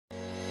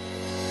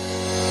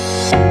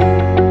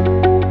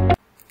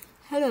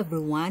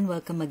everyone,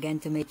 welcome again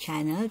to my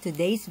channel.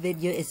 Today's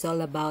video is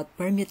all about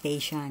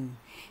permutation.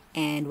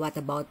 And what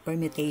about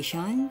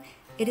permutation?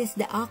 It is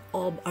the act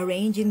of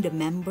arranging the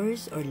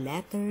members or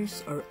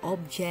letters or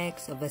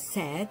objects of a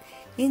set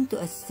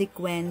into a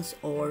sequence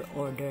or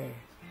order.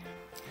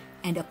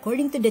 And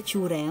according to the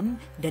theorem,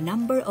 the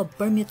number of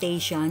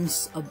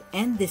permutations of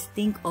n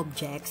distinct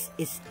objects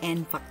is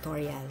n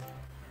factorial.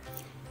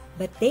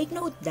 But take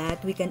note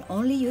that we can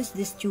only use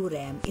this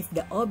theorem if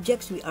the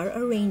objects we are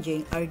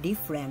arranging are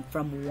different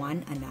from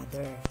one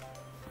another.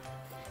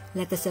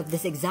 Let us have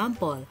this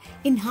example.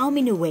 In how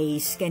many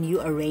ways can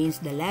you arrange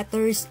the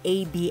letters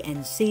A, B,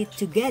 and C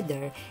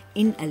together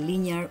in a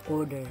linear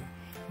order?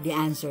 The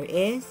answer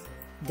is,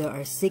 there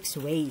are 6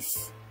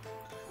 ways.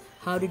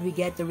 How did we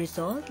get the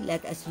result?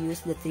 Let us use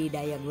the tree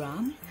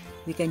diagram.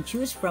 We can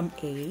choose from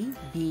A,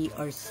 B,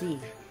 or C.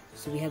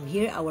 So we have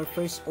here our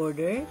first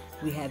order.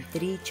 We have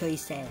 3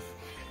 choices.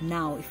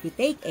 Now, if we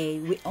take A,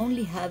 we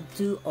only have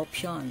 2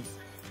 options.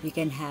 We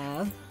can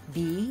have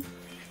B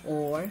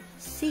or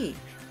C.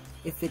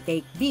 If we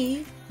take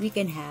B, we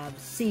can have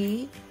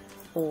C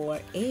or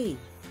A.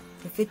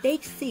 If we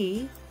take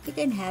C, we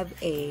can have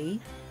A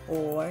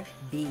or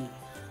B.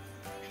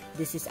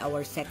 This is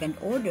our second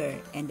order,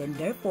 and then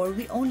therefore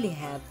we only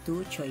have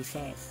 2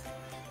 choices.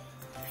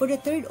 For the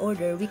third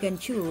order, we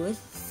can choose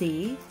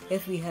C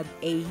if we have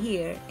A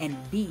here and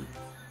B.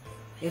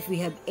 If we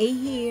have A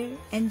here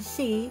and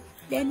C,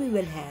 then we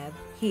will have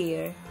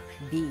here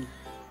B.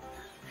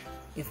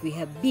 If we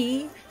have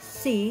B,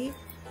 C,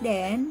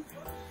 then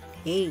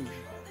A.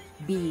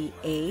 B,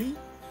 A,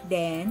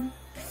 then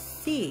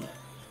C.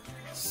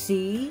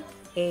 C,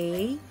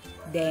 A,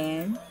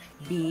 then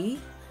B.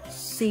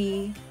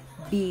 C,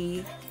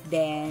 B,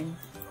 then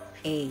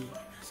A.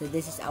 So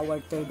this is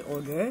our third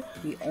order.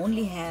 We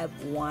only have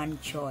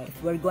 1 choice.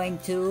 We're going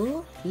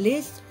to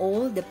list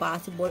all the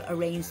possible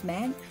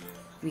arrangement.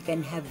 We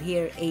can have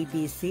here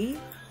ABC,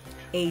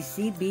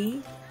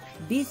 ACB,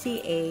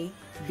 BCA,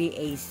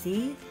 BAC,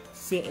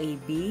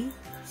 CAB,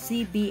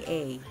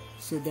 CBA.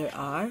 So there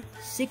are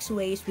 6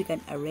 ways we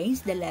can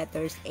arrange the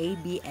letters A,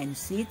 B, and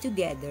C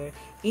together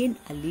in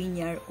a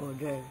linear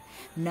order.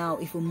 Now,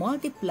 if we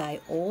multiply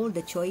all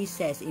the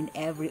choices in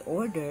every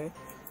order,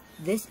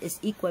 this is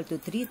equal to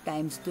 3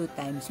 times 2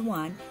 times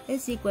 1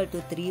 is equal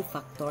to 3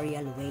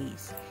 factorial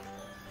ways.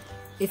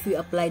 If we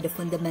apply the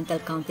fundamental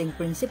counting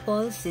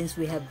principle, since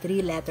we have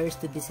 3 letters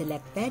to be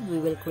selected, we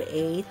will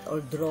create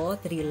or draw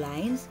 3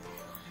 lines.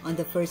 On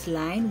the first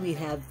line, we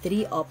have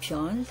 3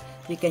 options.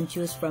 We can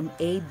choose from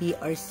A, B,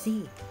 or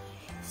C.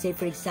 Say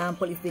for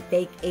example, if we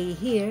take A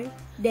here,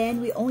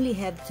 then we only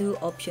have 2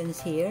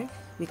 options here.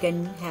 We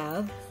can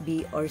have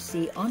B or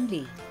C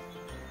only.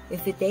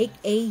 If we take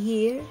A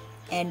here,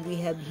 and we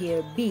have here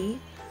B,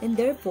 and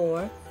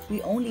therefore, we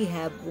only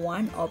have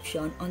 1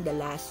 option on the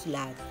last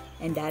slot,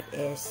 and that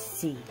is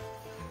C.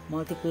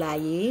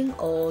 Multiplying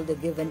all the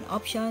given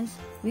options,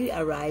 we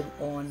arrive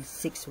on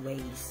 6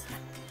 ways.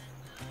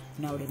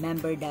 Now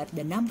remember that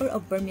the number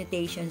of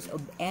permutations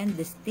of n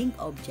distinct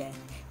objects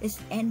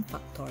is n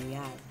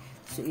factorial.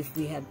 So if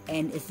we have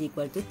n is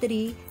equal to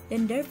 3,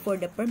 then therefore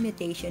the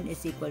permutation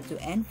is equal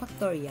to n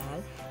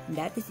factorial, and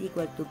that is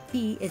equal to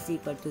p is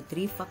equal to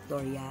 3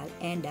 factorial,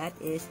 and that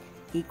is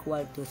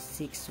equal to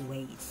 6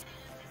 ways.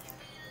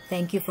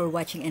 Thank you for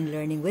watching and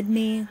learning with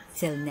me.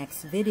 Till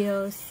next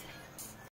videos.